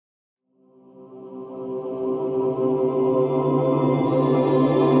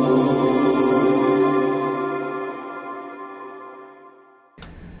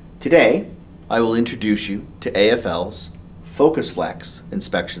Today, I will introduce you to AFL's FOCIS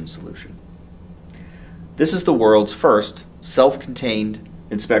inspection solution. This is the world's first self-contained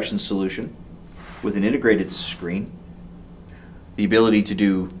inspection solution with an integrated screen, the ability to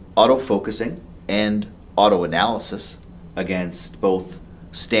do auto-focusing and auto-analysis against both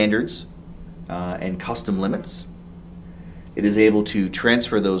standards and custom limits. It is able to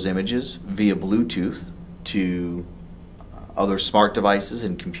transfer those images via Bluetooth to other smart devices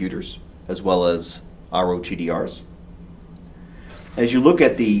and computers, as well as ROTDRs. As you look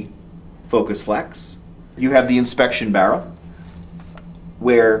at the FOCIS, you have the inspection barrel,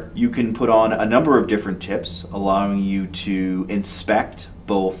 where you can put on a number of different tips, allowing you to inspect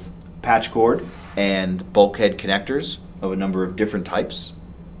both patch cord and bulkhead connectors of a number of different types.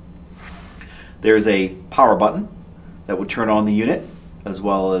 There's a power button that would turn on the unit, as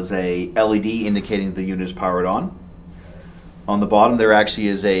well as a LED indicating the unit is powered on. On the bottom there actually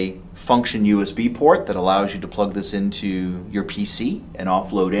is a function USB port that allows you to plug this into your PC and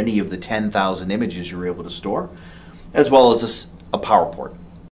offload any of the 10,000 images you're able to store, as well as a power port.